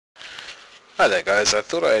Hi there guys, I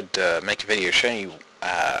thought I'd make a video showing you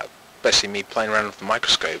basically me playing around with the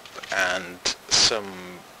microscope and some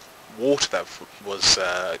water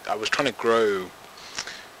that I was trying to grow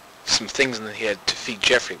some things in here to feed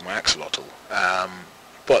Jeffrey, my axolotl,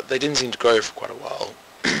 but they didn't seem to grow for quite a while.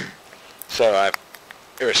 So I've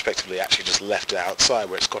irrespectively actually just left it outside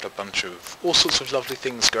where it's got a bunch of all sorts of lovely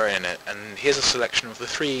things growing in it, and here's a selection of the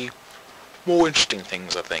three more interesting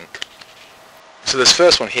things I think. So this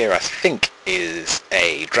first one here I think is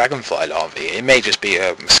a dragonfly larvae. It may just be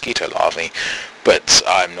a mosquito larvae, but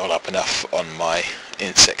I'm not up enough on my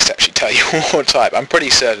insects to actually tell you what type. I'm pretty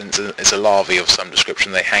certain it's a larvae of some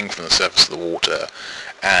description. They hang from the surface of the water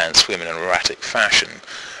and swim in an erratic fashion.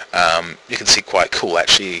 You can see quite cool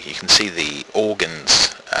actually. You can see the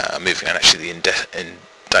organs moving and actually the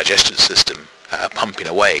digestive system pumping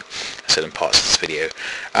away certain parts of this video.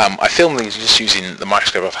 I filmed these just using the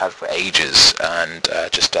microscope I've had for ages and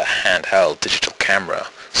just a handheld digital camera,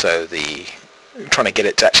 so trying to get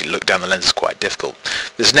it to actually look down the lens is quite difficult.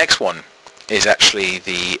 This next one is actually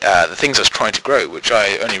the things I was trying to grow, which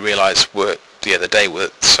I only realised were the other day were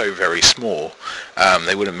so very small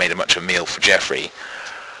they wouldn't have made much of a meal for Jeffrey.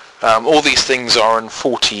 All these things are in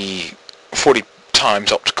 40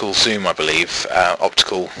 times optical zoom, I believe,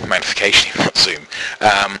 optical magnification, not zoom.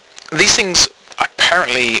 These things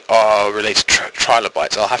apparently are related to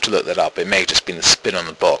trilobites. I'll have to look that up. It may have just been the spin on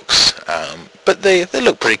the box, but they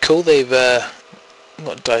look pretty cool. They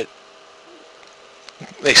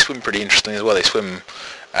swim pretty interestingly as well. They swim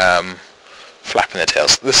flapping their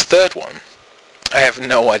tails. This third one, I have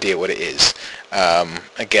no idea what it is.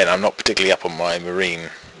 Again, I'm not particularly up on my marine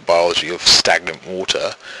biology of stagnant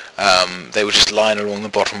water. They were just lying along the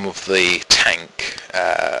bottom of the tank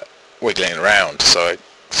wiggling around, so I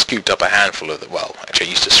scooped up a handful of them. Well, actually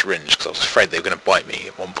I used a syringe because I was afraid they were going to bite me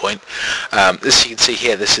at one point. This you can see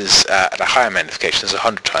here, this is at a higher magnification. This is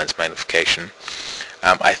 100 times magnification.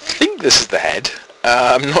 I think this is the head.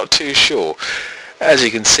 I'm not too sure. As you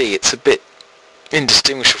can see, it's a bit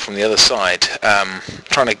indistinguishable from the other side.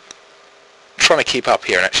 Trying to keep up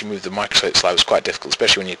here and actually move the microscope slide was quite difficult,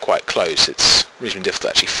 especially when you're quite close. It's reasonably difficult to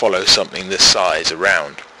actually follow something this size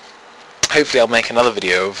around. Hopefully I'll make another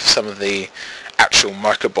video of some of the actual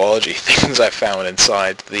microbiology things I found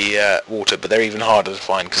inside the water, but they're even harder to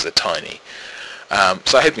find because they're tiny.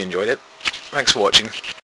 So I hope you enjoyed it. Thanks for watching.